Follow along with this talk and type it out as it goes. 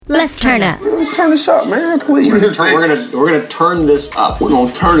Let's turn up. Let's turn this up, man, please. We're gonna turn this up. We're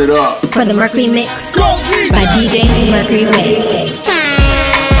gonna turn it up. For the Mercury Mix by DJ Mercury Waves at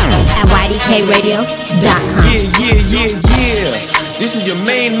ydkradio.com. Yeah. This is your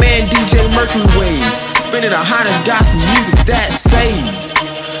main man, DJ Mercury Waves, spinning the hottest gospel music that saves.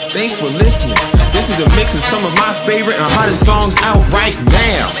 Thanks for listening. This is a mix of some of my favorite and hottest songs out right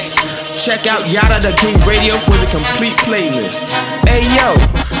now. Check out Yada the King Radio for the complete playlist. Hey yo,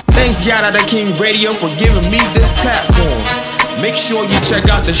 thanks Yada the King Radio for giving me this platform. Make sure you check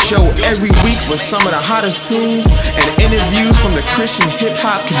out the show every week for some of the hottest tunes and interviews from the Christian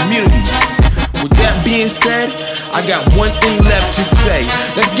hip-hop community. With that being said, I got one thing left to say.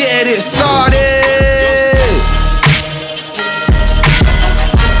 Let's get it started!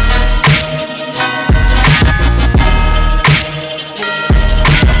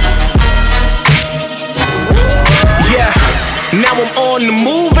 Now I'm on the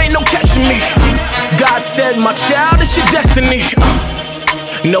move, ain't no catching me. God said, my child, it's your destiny.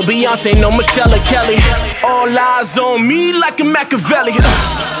 No Beyonce, no Michelle or Kelly. All eyes on me like a Machiavelli.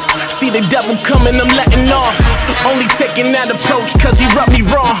 See the devil coming, I'm letting off. Only taking that approach cause he rubbed me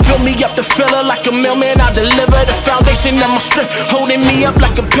wrong. Fill me up the filler like a mailman, I deliver the foundation of my strength, holding me up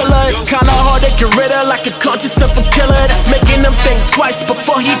like a pillar. It's kinda hard to get rid of, like a conscience of a killer that's making them think twice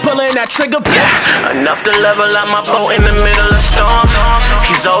before he pulling that trigger. Yeah. Enough to level out my boat in the middle of storms.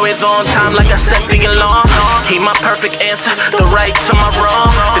 He's always on time like I set the alarm. He my perfect answer, the right to my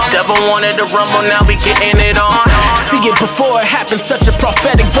wrong. The devil wanted to rumble, now we getting it on. See it before it happens, such a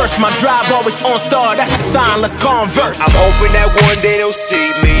prophetic verse. My drive always on star, that's a sign, let's converse. I'm hoping that one day they'll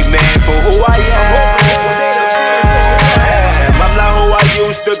see me, man, for who I am. I'm not who I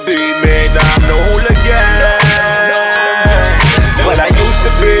used to be, man, I'm no hooligan. But I used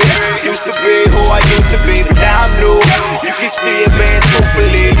to be who I used to be, but now I'm new. You can see it, man,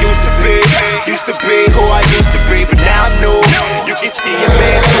 truthfully, used to be who I used to be, but now I'm new. You can see it,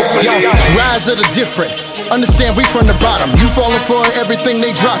 man, truthfully. Yo, rise of the different. Understand we from the bottom. You falling for everything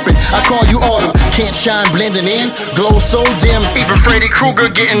they dropping. I call you autumn. Can't shine blending in. Glow so dim. Even Freddy Krueger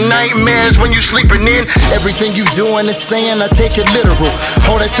getting nightmares when you sleeping in. Everything you doing is saying, I take it literal.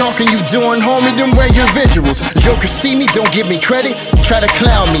 All that talking you doing, homie, then wear your visuals. Jokers see me, don't give me credit. Try to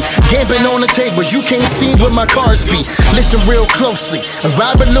clown me. Gambling on the table, you can't see what my cards be. Listen real closely. I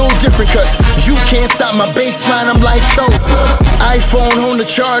vibe a little different cause you can't stop my baseline, I'm like coke. iPhone on the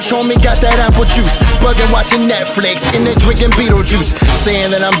charge, homie, got that apple juice. Bugging watching Netflix, and then drinking Beetlejuice.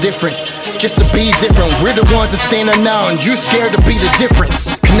 Saying that I'm different, just to be different. We're the ones that stand now, and you scared to be the difference.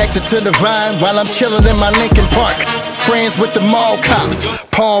 Connected to the vine while I'm chilling in my Lincoln Park. Friends with the mall cops,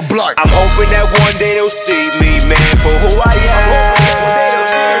 Paul Blart. I'm hoping that one day they'll see me, man, for who I am.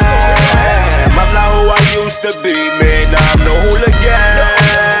 I'm not who I used to be, man, I'm no hooligan.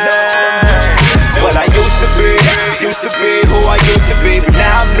 But I used to be who I used to be, but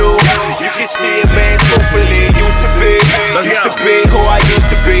now I'm new. You can see it, man, truthfully, used to be who I used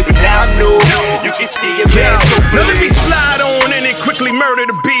to be, but now I'm new. You can see it, man, truthfully. Now let me slide on in and quickly murder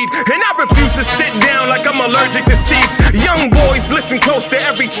the beat, and I refuse to sit down like I'm allergic to seats. Young boys, listen close to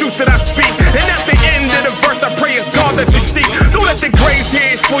every truth that I speak, and at the end of the verse, I pray it's God that you seek. Don't let the grace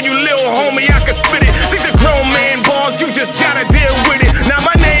hit for you, little homie, I can spit it. These are grown man bars, you just gotta deal with it. Now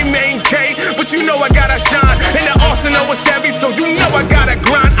my name ain't K, but you know I gotta shine, and the arsenal is heavy, so you know I gotta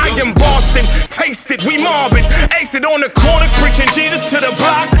grind. I am Boston, taste it, we mobbing, ace it on the corner, preaching Jesus to the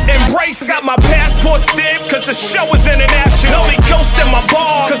block, embrace. Got my passport stamp, cause the show is international. Holy Ghost in my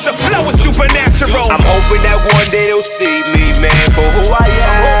ball, cause the flow is supernatural. I'm hoping that one day they'll see me, man, for who I am.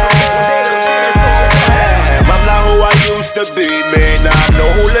 I'm not who I used to be, man, I'm no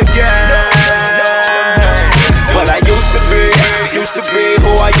hooligan. But I used to be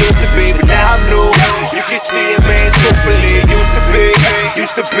who I used to be, but now I'm new. You can see it, man, truthfully, used to be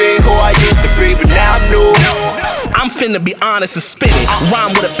who I used to be, but now I'm new. I'm finna be honest and spit it.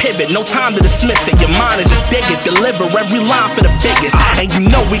 Rhyme with a pivot, no time to dismiss it. Your mind is just dig it, deliver every line for the biggest. And you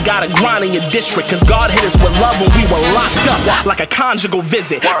know we gotta grind in your district, cause God hit us with love when we were locked up, like a conjugal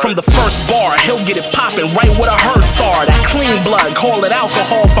visit. From the first bar, he'll get it poppin' right where the hurts are. That clean blood, call it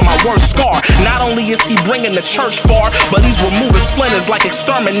alcohol for my worst scar. Not only is he bringing the church far, but he's removing splinters like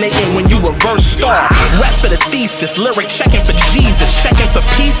exterminating when you reverse star. Rep for the thesis, lyric checking for Jesus, checking for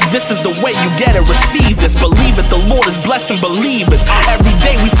peace. This is the way you get it, receive this. Believe it, the Lord is blessing believers. Every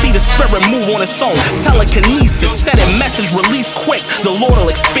day we see the spirit move on its own. Telekinesis, set it message, release quick. The Lord will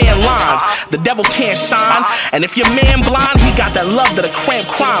expand lines. The devil can't shine. And if your man blind, he got that love that'll cramp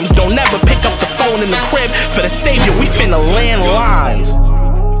crimes. Don't never pick up the phone in the crib. For the Savior, we finna land lines.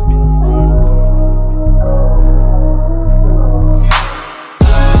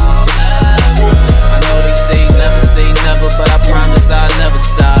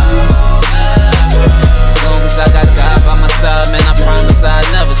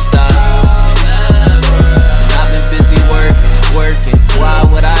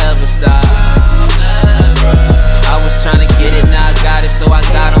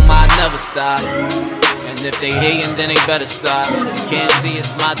 they hating, then they better stop. Can't see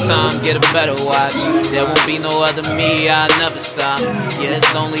it's my time, get a better watch. There won't be no other me, I'll never stop. Yeah,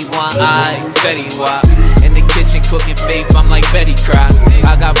 it's only one eye, Fetty Wap. In the kitchen cooking faith, I'm like Betty Crock.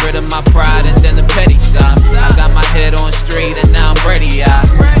 I got rid of my pride and then the petty stop. I got my head on straight and now I'm ready. I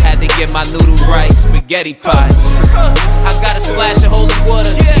had to get my noodle right, spaghetti pots. I got a splash of holy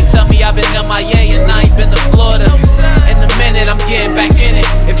water. They tell me I've been MIA and I ain't been to Florida. In a minute, I'm getting back in it.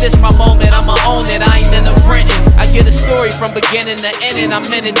 If this my moment, I'ma own it. I ain't in the renting. I get a story from beginning to ending. I'm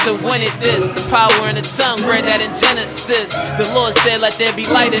in it to win it. This, the power in the tongue, read that in Genesis. The Lord said, let there be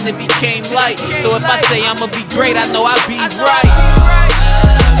light, and it became light. So if I say I'ma be great, I know I'll be right.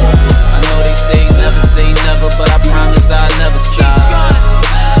 I know they say never, but I promise I'll never stop.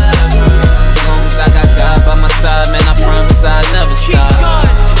 As long as I got God by my side, man, I promise I'll never stop.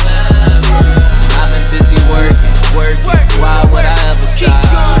 I've been busy working. Why would I ever stop?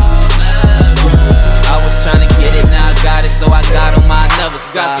 I was trying to get it, now I got it, so I got on my never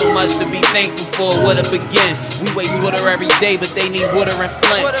stop. Got so much to be thankful for, where to begin? We waste water every day, but they need water and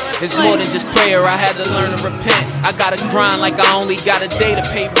Flint. It's more than just prayer, I had to learn to repent. I gotta grind like I only got a day to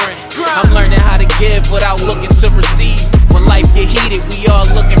pay rent. I'm learning how to give without looking to receive. When life get heated, we all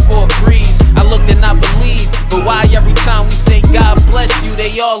looking for a breeze. I looked and I believe, but why every time we say God bless you,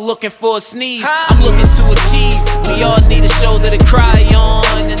 they all looking for a sneeze? I'm looking to achieve, we all need a shoulder to cry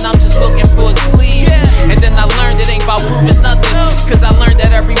on, and I'm just looking for a sleeve. And then I learned it ain't about proving nothing, cause I learned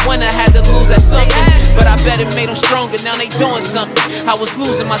that every winner had to lose at something. But I bet it made them stronger, now they doing something. I was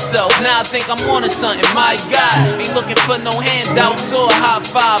losing myself, now I think I'm on to something. My God, ain't looking for no handouts or a high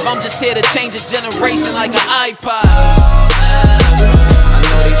five. I'm just here to change a generation like an iPod. I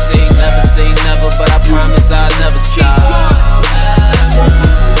know they say never, but I promise I'll never stop.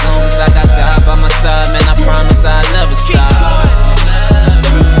 As long as I got God by my side, man, I promise I'll never stop.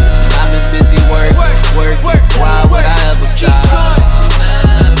 I've been busy working, why would I ever stop?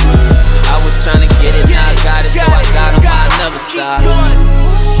 I was trying to get it, now I got it, so I got on my never stop.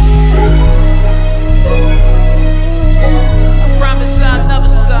 I promise I'll never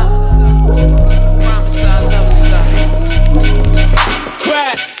stop.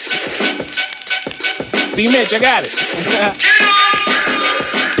 D-Mitch, I got it.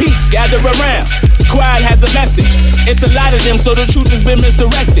 Peeps, gather around. Quiet has a message. It's a lot of them, so the truth has been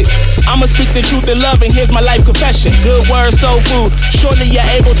misdirected. I'ma speak the truth in love, and here's my life confession. Good word, soul food, surely you're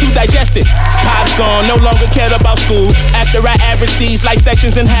able to digest it. Pop's gone, no longer cared about school. After I averaged C's like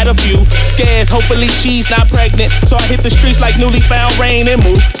sections and had a few scares, hopefully she's not pregnant. So I hit the streets like newly found rain and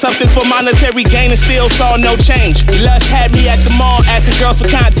moved. Something for monetary gain and still saw no change. Lust had me at the mall asking girls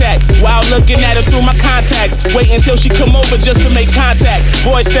for contact, while looking at her through my contacts. Wait until she come over just to make contact.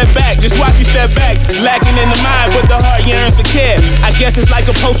 Boy, step back, just watch me step back. Lacking in the mind, but the heart yearns for care. I guess it's like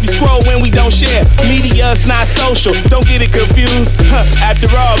a post we scroll when we don't share. Media's not social, don't get it confused. After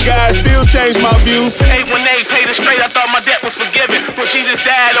all, God still changed my views. 818 paid it straight, I thought my debt was forgiven. When Jesus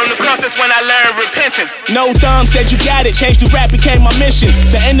died on the cross, that's when I learned repentance. No dumb said you got it, change to rap became my mission.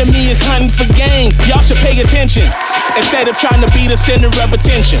 The enemy is hunting for game, y'all should pay attention. Instead of trying to be the center of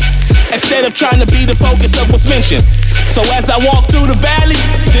attention, instead of trying to be the focus of what's mentioned. So as I walk through the valley,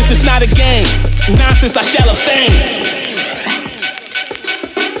 this is not a game. Nonsense, I shall abstain.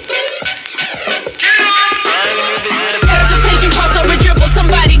 Hesitation, cross over, dribble,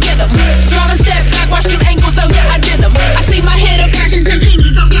 somebody get them. Draw a step back, watch them ankles, oh yeah, I did them. I see my head of fashions and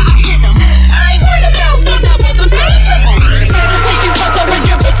peonies, oh yeah, I hit them. I ain't worried about no doubles, I'm seeing triple. Hesitation, cross over,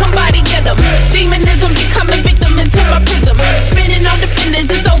 dribble, somebody get them. Demonism becoming victim into my prism. Spinning on defenders,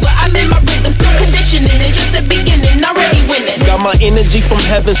 it's over, I'm in my rhythm. Still conditioning, it's just the beginning, already winning. Got my energy from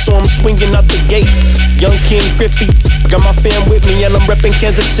heaven, so I'm swinging out the gate. Young King Griffey, got my fam with me, and I'm repping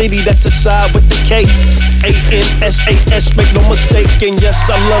Kansas City, that's a side with the K. A-N-S-A-S, make no mistake, and yes,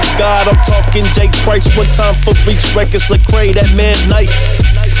 I love God. I'm talking J. Christ, one time for Reach Records, Lecrae, that man nice.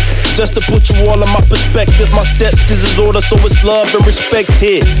 Just to put you all in my perspective, my steps is his order, so it's love and respect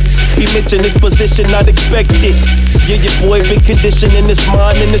here. He mentioned his position, not expected. Yeah, your boy been conditioning his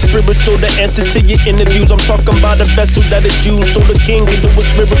mind and his spiritual. The answer to your interviews, I'm talking about a vessel that is used so the king can do his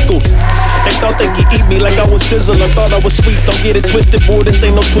miracles. They thought they could eat me like I was sizzle. I thought I was sweet, don't get it twisted, boy, this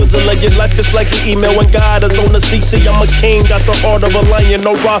ain't no twizzler. Your life is like an email when God is on the CC. I'm a king, got the heart of a lion,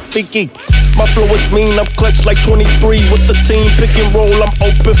 no Rafiki. My flow is mean, I'm clutch like 23 with the team, pick and roll, I'm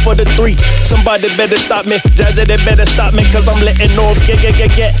open for the 3. Somebody better stop me, Jazzy, they better stop me, cause I'm letting off, yeah.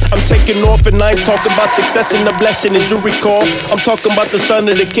 I'm taking off and I ain't talking about success and the blessing, as you recall. I'm talking about the son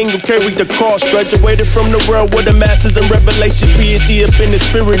of the king who carried the cross, graduated from the world with the masters in revelation, PhD up in the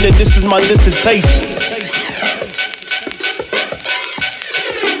spirit, and this is my dissertation.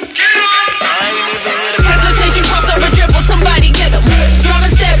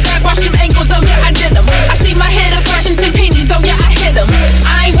 get them.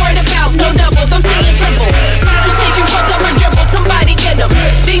 I ain't worried about no doubles, I'm seeing triple. Presentation for over dribble, somebody get them.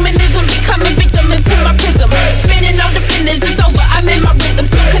 Demonism becoming victim into my prism. Spinning on defenders, it's over, I'm in my rhythm.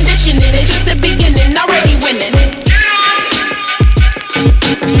 Still conditioning, it's just the beginning, already winning.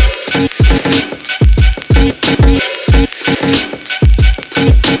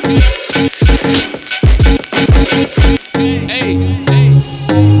 Hey,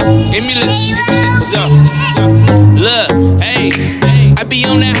 Emulous, let's go. Look, hey, I be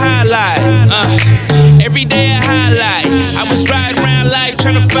on that highlight. Every day I highlight. I was riding around life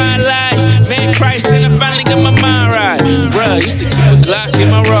trying to find life. Met Christ, then I finally got my mind right. Bruh, used to keep a Glock in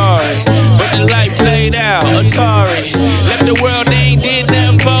my Rari, but the life played out. Atari left the world, they ain't did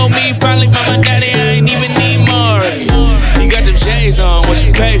nothing for me. Finally found my daddy, I ain't even need more. You got them J's on, what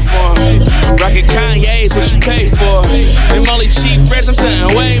you pay for? Rockin' Kanye's, what you pay for? Them only cheap breads, I'm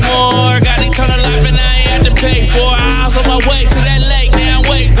stuntin' way more. Got eternal life and I ain't had to pay for. I was on my way to that lake, now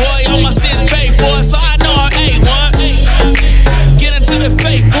wait, boy, all my sins paid for. So I know I ain't one. Get into the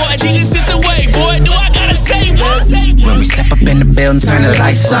fake, boy, Jesus is away, boy, do I gotta say what? When we step up in the building, turn the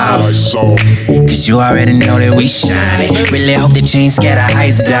lights off. Cause you already know that we shining. Really hope that you ain't scared of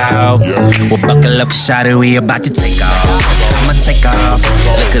heights, dawg. Well, buckle up, shawty, we about to take off. I'ma take off.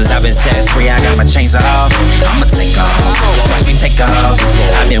 Look, cause I've been set free, I got my chains off. I'ma take off. Watch me take off.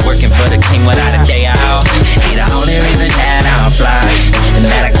 I've been working for the king without a day off. He the only reason that I'm fly, and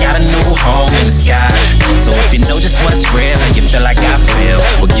that I got a new home in the sky. So if you know just what's real and you feel like I feel,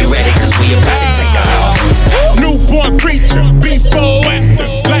 well, get ready, cause we about to take off. Newborn preacher, before, after.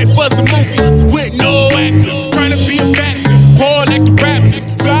 Life was a movie with no actors. Trying to be a factor, poor like the Raptors.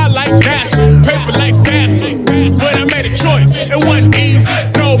 Fly like NASA, paper like faster. But I made a choice, it wasn't easy.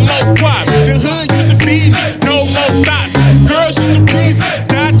 No more guap, the hood used to feed me. No more thoughts, girls used to please me.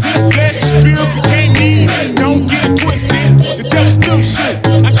 Died to the flesh, the spirit became needy. Don't get it twisted, the devil still shit.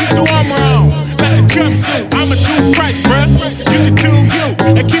 I keep the armor on, like a jumpsuit. I'ma do Christ, bruh. You can do you,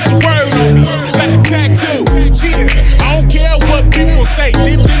 and keep the word on me, like a tattoo. Cheer, I don't care what people say.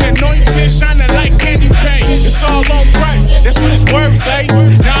 Dipped in anointing, shining like candy paint. It's all on Christ, that's what his word say.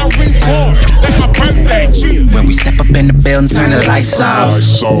 Now I'm reborn, like my birthday. Cheer. When we step up in the building, turn the lights off.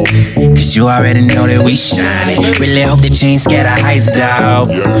 Cause you already know that we shining. Really hope that you ain't scared of heights, dawg.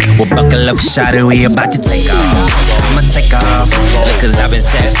 Well, buckle up, shawty, we about to take off. I'ma take off. Look, cause I've been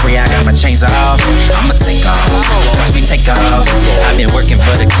set free, I got my chains off. I'ma take off. Watch me take off. I've been working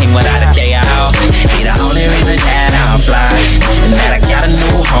for the king without a day off. He the only reason that I'm fly, and that I got a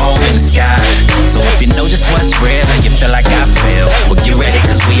new home in the sky. So if you know just what's real and you feel like I feel, well, get ready,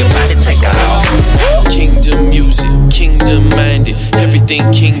 cause we about to take off. Kingdom music, kingdom minded. Everything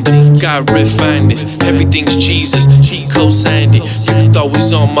kingdom, God refined it. Everything's Jesus, he co-signed it. You thought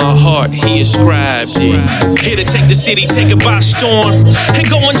was on my heart, he ascribed it. Here to take the city, take it by storm. And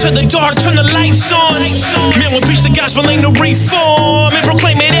go into the dark, turn the lights on. Man, we preach the gospel ain't no reform. And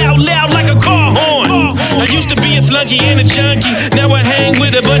proclaim it out loud like a car horn. I used to be a flunky and a junkie. Now I hang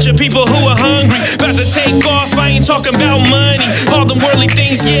with a bunch of people who are hungry. About to take off, I ain't talking about money. All them worldly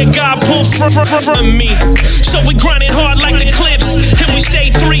things, yeah, God pulled from me. So we grinding hard like the Clips, and we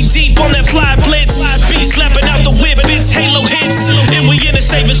stay 3 deep on that fly blitz. Be slapping out the whip, it's Halo hits. And we in the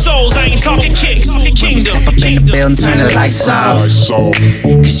saving souls, I ain't talking kicks. Kingdom. Step up in the building, turn the lights off.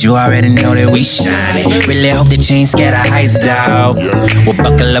 Cause you already know that we shining. Really hope that you ain't scared of heights, dawg. Well,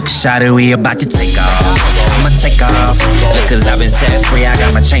 buckle up, shawty, we about to take off. I'ma take off. Look, cause I've been set free, I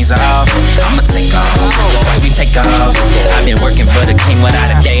got my chains off. I'ma take off. Watch me take off. I've been working for the king without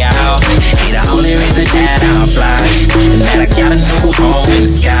a day off. He the only reason that I'm fly, and that I got a new home in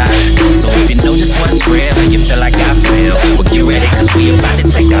the sky. So if you know just what's real and you feel like I feel, well, get ready, cause we about to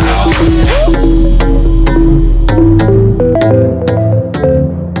take off.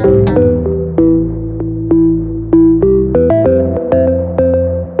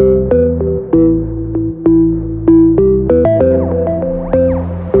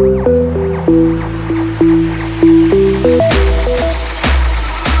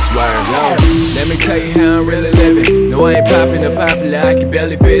 Let me tell you how I'm really living. No, I ain't popping or popular, I can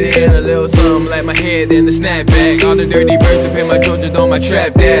barely fit in. A little something like my head in the snapback. All the dirty birds up in my Georgia on my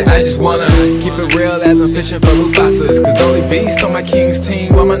trap dad. I just wanna keep it real as I'm fishing for Mufasas. Cause only beast on my king's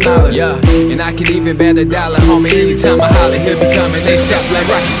team want my knowledge. Yeah, and I can even bet $1, homie. Anytime I holler, he'll be coming ASAP like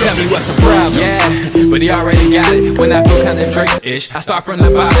Rocky, tell me what's the problem. Yeah, but he already got it. When I feel kinda Drake-ish, I start from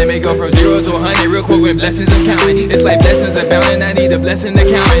the bottom and go from 0 to 100 real quick with blessings I'm counting. It's like blessings abounding, I need a blessing to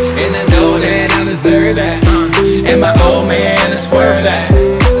count it. And I know that I deserve that. And my old man, I swear that.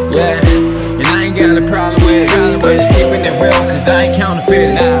 Yeah, and I ain't got a problem with it. But just keeping it real, cause I ain't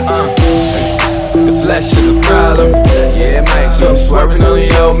counterfeiting. The flesh is a problem. Yeah, might so I'm swerving on the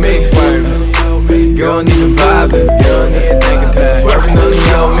old me. Girl, don't even bother. Girl, don't even think of that. Swerving on the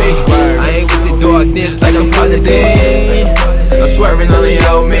old me. I ain't with the darkness like I'm Holiday. I'm swerving on the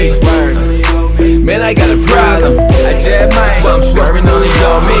old me. Man, I got a problem. I just might. So I'm swerving on the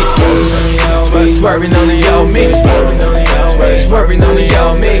old me. Swerving on the old me. Swerving on the old me. Swerving on the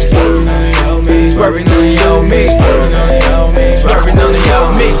old me. Swerving on the old me. Swerving on the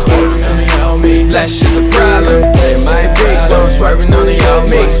old me. Flesh is a problem. It might be. So I'm swerving on the old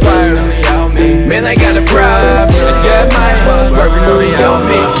me. Man, I got a problem. I just might. Swerving on the old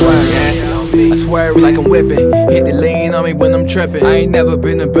me. I swerve like I'm whipping. Hit the lean on me when I'm tripping. I ain't never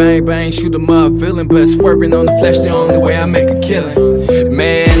been a bang bang, shoot 'em up feeling. But swerving on the flesh, the only way I make a killing.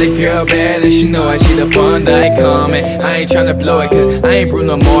 Man, the girl bad and she know I cheat up on that comment. I ain't tryna blow it cause I ain't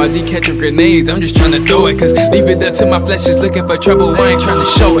Bruno Mars. He catching grenades, I'm just tryna throw it. Cause leave it up to my flesh is looking for trouble, I ain't tryna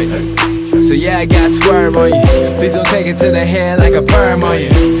show it. So yeah, I got swerve on you. Please don't take it to the head like a perm on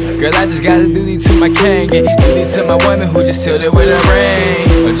you. Girl, I just gotta do these to my king and do these to my woman who just sealed it with a ring.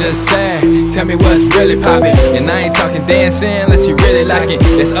 I'm just saying, tell me what's really poppin'. And I ain't talking dancing unless you really like it.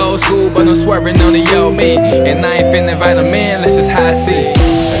 That's old school, but I'm swerving on the old me. And I ain't finna invite them in unless it's how I see it.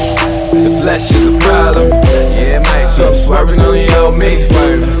 The flesh is a problem. Yeah, mate, so I'm swerving on the old me.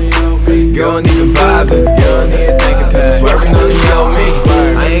 Girl, don't even bother. Girl, don't even think of that. Swerving on the old me.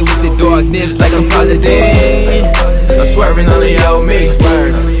 I ain't with the darkness like I'm Holiday. I'm swerving on the old me.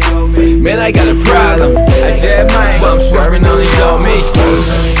 Man, I got a problem. I just might. So I'm swerving on the old me.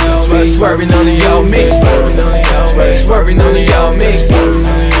 Swerving on the old me. Swerving on the old me.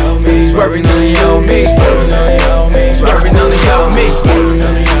 Swerving on the old me. Swerving on the old me.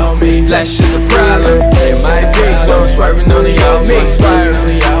 Flesh is a problem. It might be. So I'm swerving on the old me.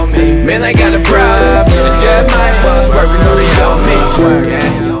 Man, I got a problem. I just might. Swerving on the old me.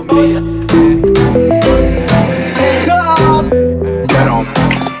 Get on.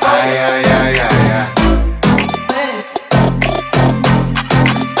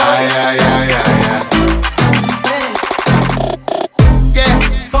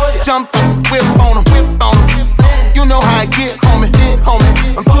 Jump up, whip on him. You know how I get, homie.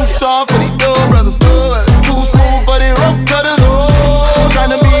 I'm too sharp for these dope brothers. Too smooth for the rough cutters. Oh,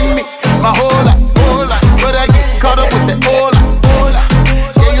 tryna be me, my whole life. But I get caught up with that whole lot.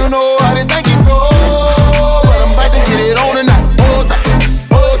 Yeah, you know how they think it goes. But I'm about to get it on tonight. Hold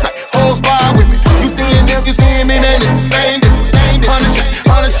tight, whole squad with me. You seeing them, you seeing me, man, it's the same difference.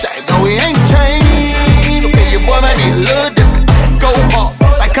 100 shot, no, we ain't changed. Okay, your boy might be a little different. Go hard.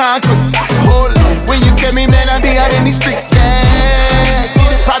 Concrete. Hold up. When you get me, man, I be out in these streets. Yeah,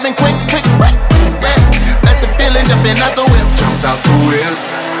 get it poppin' quick, right? Yeah, that's the feeling jumping out the whip. Jumped out the whip.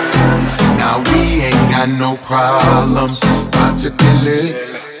 Now we ain't got no problems. About to kill it.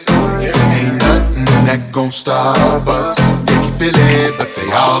 Ain't nothing that gon' stop us. They can feel it, but they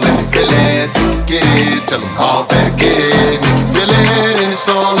all in the feelings. You can get it, tell them all better get it. Make you feel it, and it's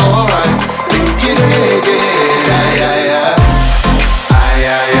all alright. They can get it, yeah.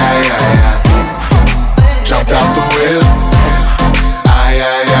 Jumped out the whip.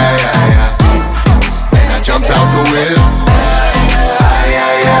 And I jumped out the whip.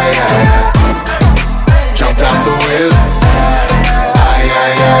 Jumped out the whip.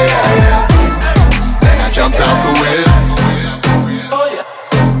 And I jumped out the whip.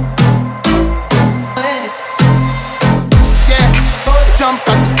 Yeah, jumped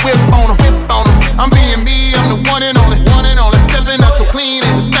out the whip on him. I'm being me, I'm the one and only. Stepping up so clean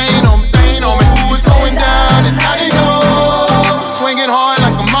and stain on me. What's going down and how they know? Swinging hard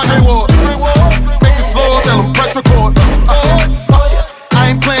like a Monday Ward. Make it slow, tell them press record.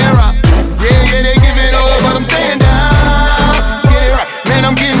 I ain't playing around. Yeah, they give it all, but I'm staying down. Get it right, man,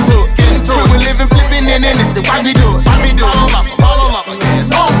 I'm getting to it. We're living, flipping, and then it's the why we do it. All up,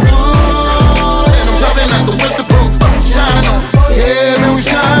 it's all good. And I'm dropping like the with the proof. Shine on, yeah, man, we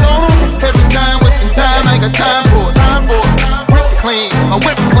shine on them. Every time, wasting time, I got time for it. Clean, my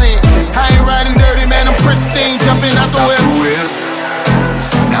whip clean. I ain't riding dirty, man, I'm pristine. Jumping out the whip.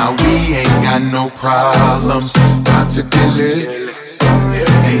 Now we ain't got no problems. About to kill it.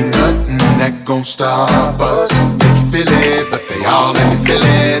 Ain't nothing that gon' stop us. Make you feel it, but they all in the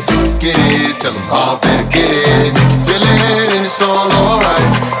feelings. You can get it, tell them all better get it. Make you feel it, and it's all alright.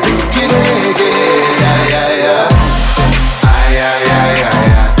 They can get it, yeah.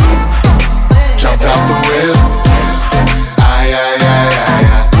 Jumped out the whip.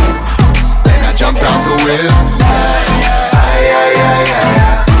 And I jumped out the whip.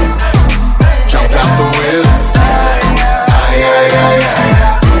 Jumped out the whip.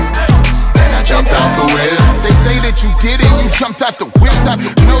 And I jumped out the whip. They say that you did it, you jumped out the whip.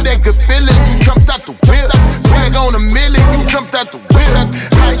 Know that good feeling, you jumped out the whip.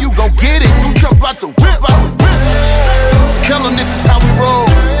 you gon' get it. You jump out the whip. Tell them this is how we roll.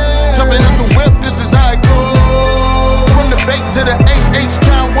 Jumping out the whip, this is how it goes. From the Bay to the 8H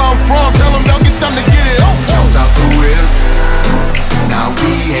town where I'm from. Tell them dog, it's time to get it. Jumped out the whip. Now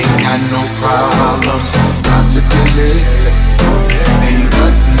we ain't got no problems. Got to kill it. Ain't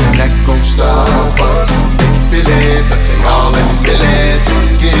nothing that gon' stop us. They can feel it, but they all in the feelings. If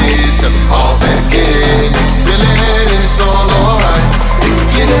you get it, tell them all better get it. They can feel it, and it's all alright. They can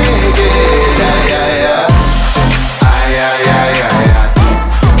get it, yeah.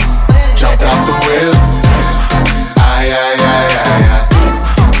 Jumped out the whip.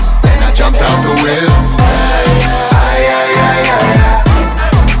 And I jumped out the whip.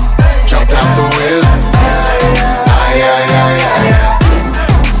 Jumped out the whip.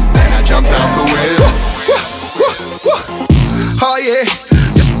 And I jumped out the whip. Oh yeah,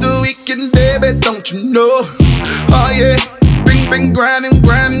 it's the weekend, baby, don't you know? Oh yeah, been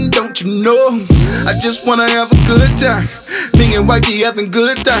grinding, don't you know? I just wanna have a good time. Me and wifey having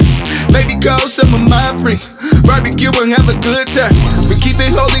good time. Maybe call some of my friends. Barbecue and have a good time. We keep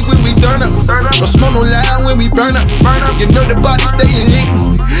it holy when we turn up. No smoke, no loud when we burn up. You know the body staying lit.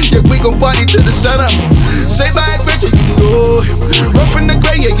 Yeah, we gon' party till the sun up. Say bye, Gretchen, you know. Rough in the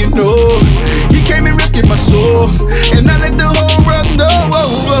gray, yeah, you know. He came and rescued my soul. And I let the whole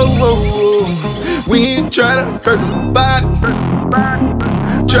world know. We ain't tryna hurt nobody.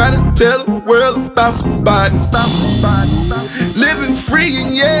 Tryna tell the world about somebody. Living free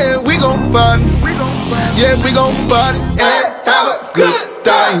and yeah, we gon' party. Yeah, we gon' party and have a good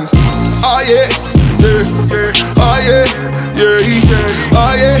time. Oh yeah, yeah. Oh yeah, yeah.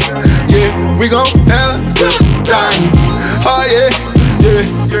 Oh yeah, we gon' have a good time. Oh yeah, yeah.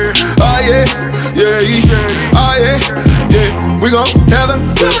 Oh yeah, yeah. Oh yeah, we gon' have a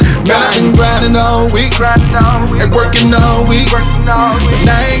good time. Man, I been grinding all week and working all week. And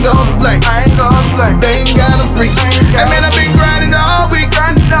I ain't gon' complain. They ain't got a free. And man, I been grinding all week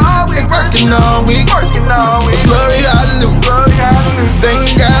and working all week. Glory, hallelujah. They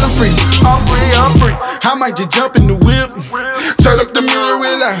ain't got a free. I'm free. I might just jump in the whip, turn up the mirror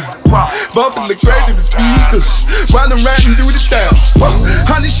with I bumping the crazy with speakers while I'm riding through the styles.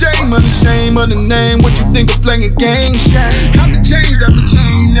 Honey shame of the name. What you think of playing games? I'm the change,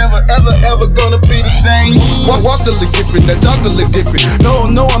 never gonna be the same. Walk a little different, I talk a little different. No,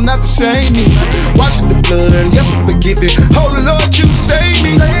 I'm not the same. Washing the blood, yes, I forgive it. Oh Lord, you save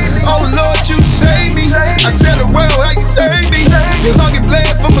me. Oh Lord, you save me. I tell the world how you save me. You hung and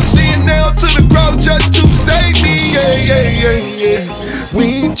bled from my sin nail to the cross just to save me. Yeah. We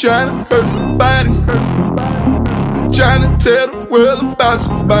ain't tryna hurt nobody. Tryna tell the world about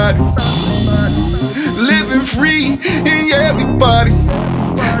somebody. Living free in everybody.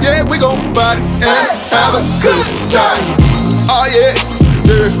 Yeah, we gon' party and have a good time. Oh yeah,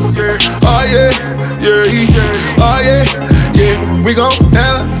 yeah. Oh yeah, yeah. Oh yeah, we gon'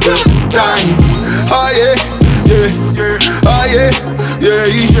 have a good time. Oh yeah, yeah. Oh yeah, yeah.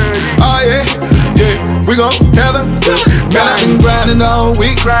 Oh yeah, we gon' have a good time. Man, I been grinding all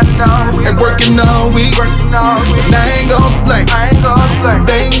week and working all week. And I ain't gon' complain.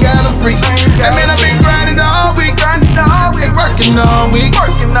 They ain't got a free. And man, I been grinding all week and working all week. But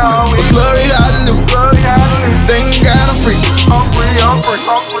glory, hallelujah. They ain't got a free. I'm free.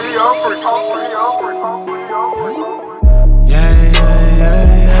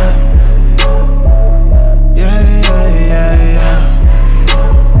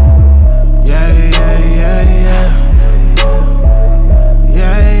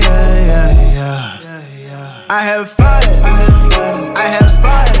 I have fun. I have fun. I have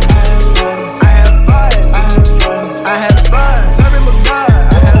fun. I have fun. Serving my God.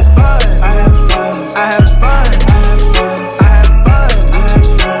 I have fun. I have fun. I have fun. I have fun.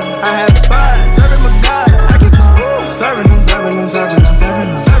 I have fun. Serving my God. I keep serving them.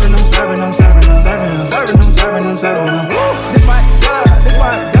 This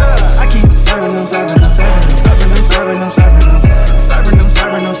my God. I keep serving them.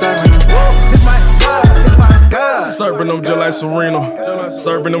 Serving them just like Serena,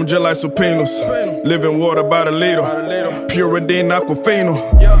 serving them just like subpoenas. Living water by the liter, purity and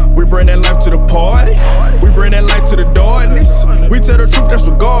Aquafina. We bring that life to the party, we bring that light to the darkness. We tell the truth, that's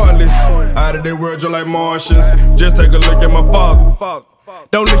regardless. Out of their world just like Martians. Just take a look at my father,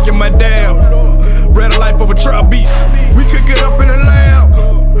 don't look at my dad. Bred a life of a trial beast, we cook it up in the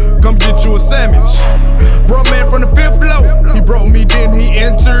lab. Come get you a sandwich. Brought man from the 5th floor. He brought me, then he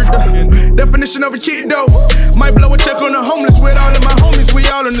entered the definition of a kid though. Might blow a check on the homeless with all of my homies. We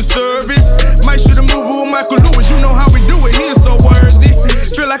all in the service. Might shoot a movie with Michael Lewis. You know how we do it. He is so worthy.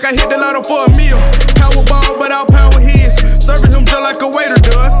 Feel like I hit the lotto for a meal. Powerball, but I'll power his. Serving him just like a waiter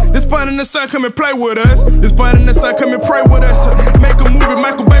does. fun in the sun, come and play with us. It's fun in the sun, come and pray with us. Make a movie,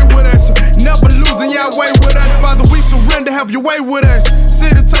 Michael Bay with us. Never losing, y'all way with us. Father, we surrender, have your way with us.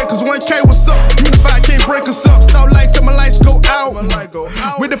 Sit and take, cause 1K, what's up? Unified can't break us up. So light till my lights go out.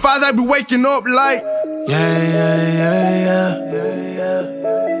 With the Father, I be waking up like.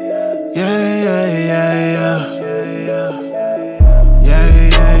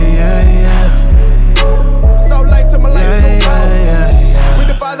 So light till my lights go out. With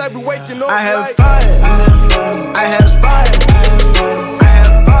the Father, I be waking up I have like. fun. I have fun. I have fun.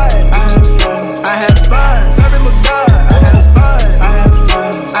 I have fun. Serving my God. I have fun. I have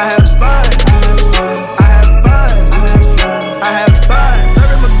fun. I have fun. I have fun. I have fun.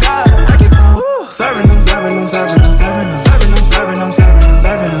 Serving my God. I keep serving them, serving them, serving them, serving them, serving them, serving them, serving them,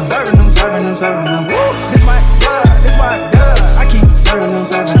 serving them, serving them, serving them, serving them. This my God. This my God. I keep serving them,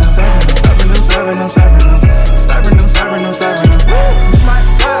 serving them, serving them, serving them, serving them, serving them, serving them, serving them, serving them. This my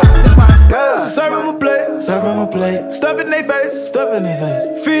God. This my God. Serve 'em a plate, serve 'em a plate. Stuff in they face, stuff in they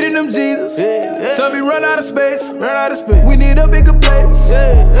face. Feeding them Jesus. Tell me run out of space, run out of space. We need a bigger place.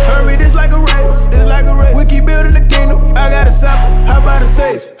 Hurry, this like a race, this like a race. We keep building the kingdom. I got a sample, how about a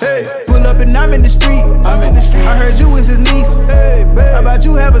taste? Hey, pull up and I'm in the street. I'm in the street. I heard you was his niece. Hey, babe. How about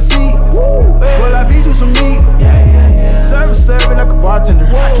you have a seat? Well, I feed you some meat. Serving like a bartender.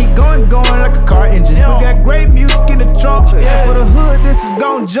 I keep going like a car engine. We got great music in the trunk. For the hood, this is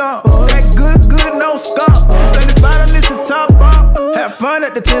gon' jump. That good, no skunk. This ain't the bottom, this the top bump. Have fun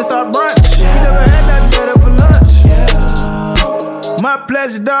at the 10-star brunch. We never had nothing better for lunch. My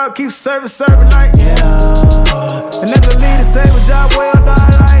pleasure, dog. Keep serving like and as I lead the table, job well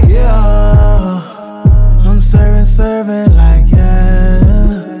done like I'm serving like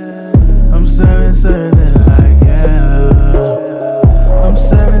I'm serving like I'm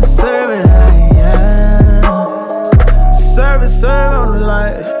serving like serve on the light.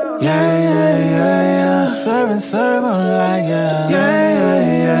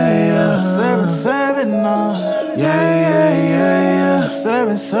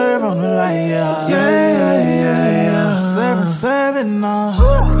 Serve on the light.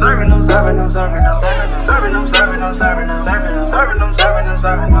 Serving on. Serve on the light. Serving on.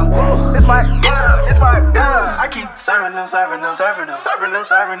 Serving them. It's my God. I keep serving them.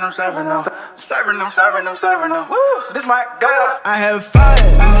 This my God. I have fun.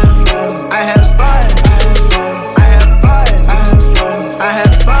 I have fun.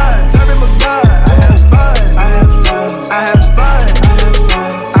 Serving my God. I have fun.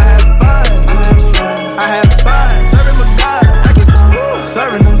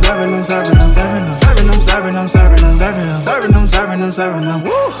 Serving my God. I keep serving them.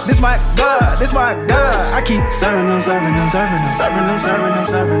 This my God. I keep serving them.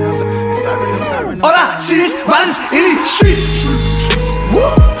 All I see is violence in the streets. Woo!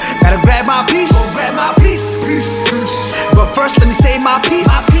 Gotta grab my piece. But first, let me say my piece.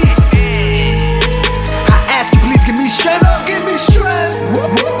 I ask you, please give me strength.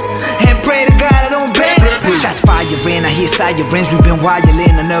 And pray to God I don't bend. Shots firing, I hear sirens. We've been wiring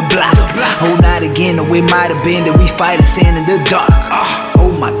on the block. Whole night again, the way might have been that we fighting sin in the dark.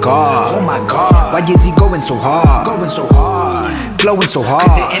 Oh my God. Why is he going so hard? Blowing so hard.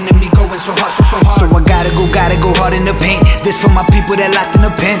 Cause the enemy going so hard. So I gotta go hard in the paint. This for my people that locked in the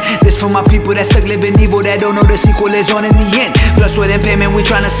pen. This for my people that stuck living evil, that don't know the sequel is on in the end. Blood, sweat, and payment, we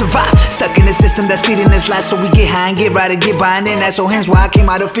tryna survive. Stuck in the system that's feeding us lies. So we get high and get right and get by, and then that's so hence why I came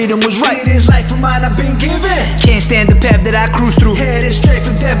out of freedom was right. It is life for mine I've been given. Can't stand the path that I cruise through. Headed straight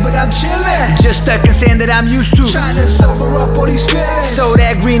for death, but I'm chillin'. Just stuck in sand that I'm used to. Tryna sober up all these feelings. So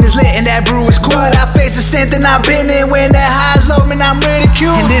that green is lit and that brew is cool. But I face the same thing I've been in. When that high's low, man, I'm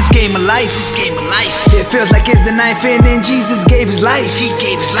ridiculed. In this game of life, it feels like it's the ninth inning. Jesus gave his life.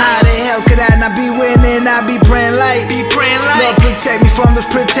 How the hell could I not be winning? I be praying like. Lord, protect me from those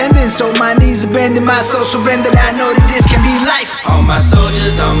pretending. So my knees abandon, my soul surrendered. I know that this can be life. All my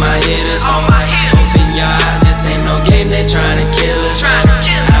soldiers, all my hitters, open your eyes. This ain't no game. They tryna kill us.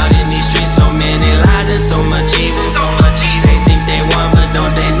 Out in these streets, so many lies and so much evil. They think they won, but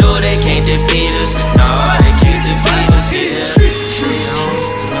don't they know they can't defeat us? No, they can't defeat us.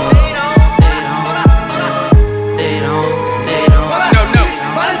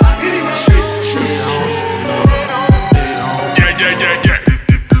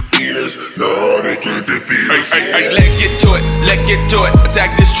 Let's get to it.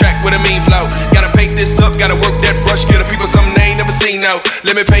 Attack this track with a mean flow. Gotta paint this up, gotta work that brush. Get the people something they ain't never seen, no.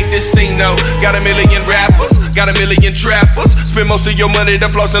 Let me paint this scene, no. Got a million rappers, got a million trappers. Spend most of your money to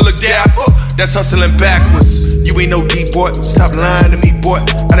floss and look dapper. That's hustling backwards. You ain't no deep boy, stop lying to me, boy.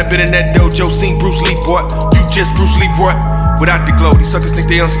 I done been in that dojo, seen Bruce Lee, boy. You just Bruce Lee, boy. without the glow. These suckers think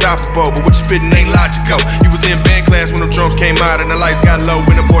they unstoppable, but what you spittin' ain't logical. You was in band class when them drums came out and the lights got low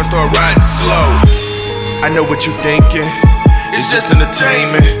when the boys started riding slow. I know what you thinking, it's just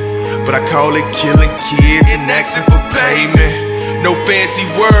entertainment, but I call it killing kids and asking for payment. No fancy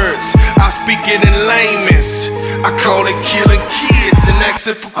words, I speak it in layman's. I call it killing kids and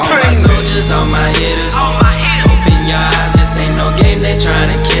asking for payment. All my soldiers, all my hitters, open your eyes, this ain't no game, they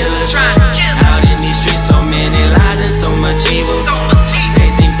tryna kill us. Out in these streets, so many lies and so much evil. They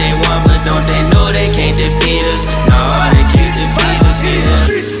think they won, but don't they know they can't defeat us? No, they can't defeat us, yeah.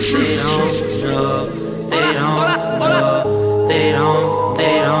 They don't know, they don't know,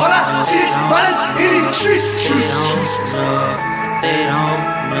 they don't know. Violence in the streets. They don't know. They don't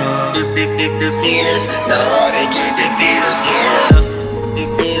know. Defeat us. No, they can't defeat us. Yeah.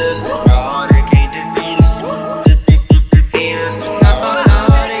 Defeat us. No, they can't defeat us. Defeat us. No,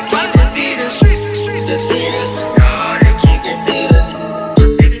 they can't defeat us. Defeat us. No, they can't defeat us.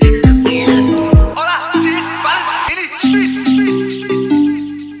 Defeat us. All I see is violence in the streets.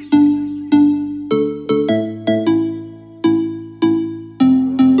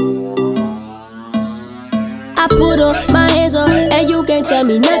 I put up my hands up and you can't tell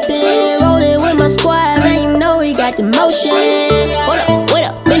me nothing. Rolling with my squad, man, you know we got the motion. Hold up, wait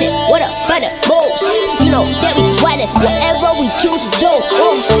a minute, what up, by the moves? You know that we wildin', whatever we choose to do.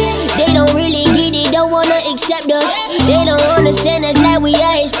 They don't really get it, don't wanna accept us. They don't understand us like we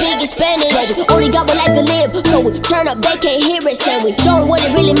out here speaking Spanish. We only got one life to live, so we turn up, they can't hear it. So we show 'em what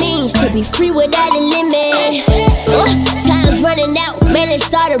it really means to be free without a limit. Time's running out, man, let's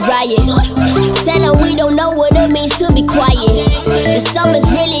start a riot. Tell them we don't know what it means to be quiet. The summer's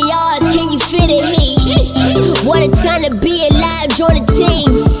really ours, can you feel the heat? What a time to be alive, join the team.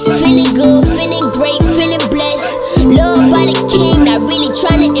 Feeling good, feeling great, feeling blessed. Loved by the king, not really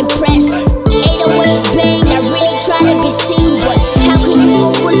trying to impress. 808's bang, not really trying to be seen. But how can you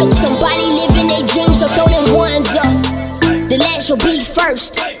overlook somebody living their dreams? So throw them ones up, the last will be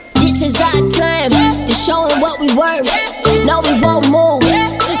first. This is our time to show them what we worth. No, we won't move,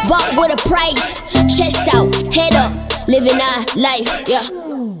 but with a price. Chest out, head up, living our life, yeah.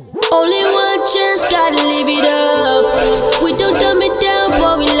 Only one chance, gotta live it up. We don't dumb it down,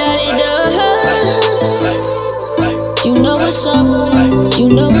 but we light it up. You know what's up, you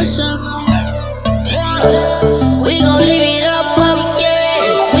know what's up. We gon' live it up while we can.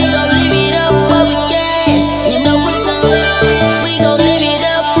 We gon' live it up while we can. You know what's up. We gon' live it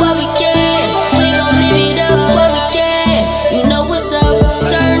up while we can. We gon' live it up while we can. You know what's up.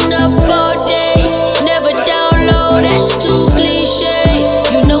 Turn up all day, never down low. That's too cliche.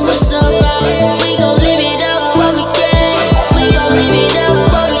 You know what's up. We gon' live it up while we can. We gon' live it up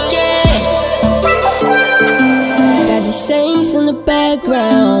while we can. Got the Saints in the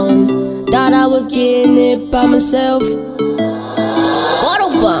background. Thought I was getting it by myself.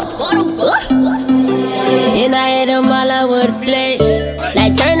 Then I hit him all out with a flesh.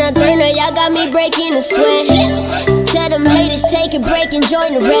 Like Turner, y'all got me breaking a sweat. Tell them haters take a break and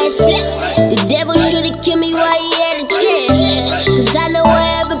join the rest. The devil should've killed me while he had a chance. Cause I know I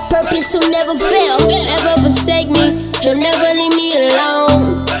have a purpose who'll never fail. Never forsake me, he'll never leave me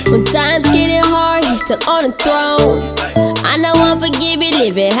alone. When times getting hard, he's still on the throne. I know I'm forgiving,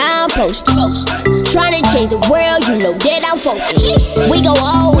 living how I'm supposed to. Trying to change the world, you know that I'm focused. We gon'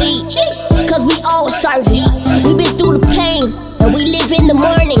 all eat, cause we all starving. We been through the pain, and we live in the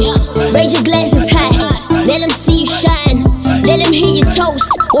morning. Raise your glasses high, let them see you shine. Let them hear you toast,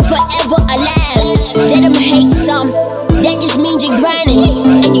 we're forever alive. Let them hate some, that just means you're grinding.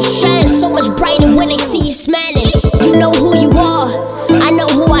 And you shine so much brighter when they see you smiling. You know who you are, I know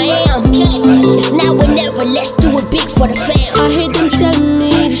who I am. It's now or never, let's do it big for the fam. I hear them telling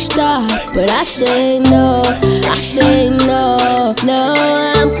me to stop, but I say no, I say no, no.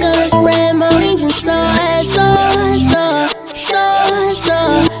 I'm gonna spread my wings and soar.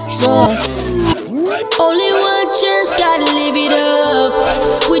 Only one chance, gotta live it up.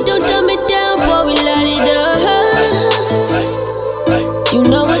 We don't dumb it down, but we light it up. You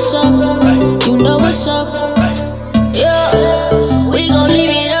know what's up, you know what's up. Yeah, we gon' live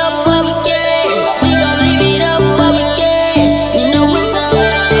it up while we can. We gon' live it up while we can. You know what's up.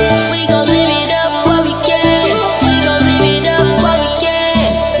 We gon' live it up while we can. We gon' live it up while we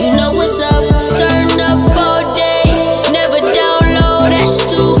can. You know what's up. Turn up all day, never down low. That's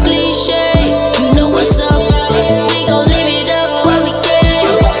too cliche. You know what's up. We gon' live it up while we can.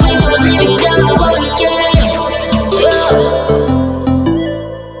 We gon' live it up while we can.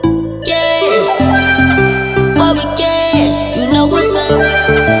 Yeah, while we can. You know what's up.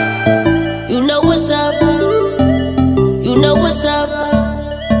 You know what's up. You know what's up.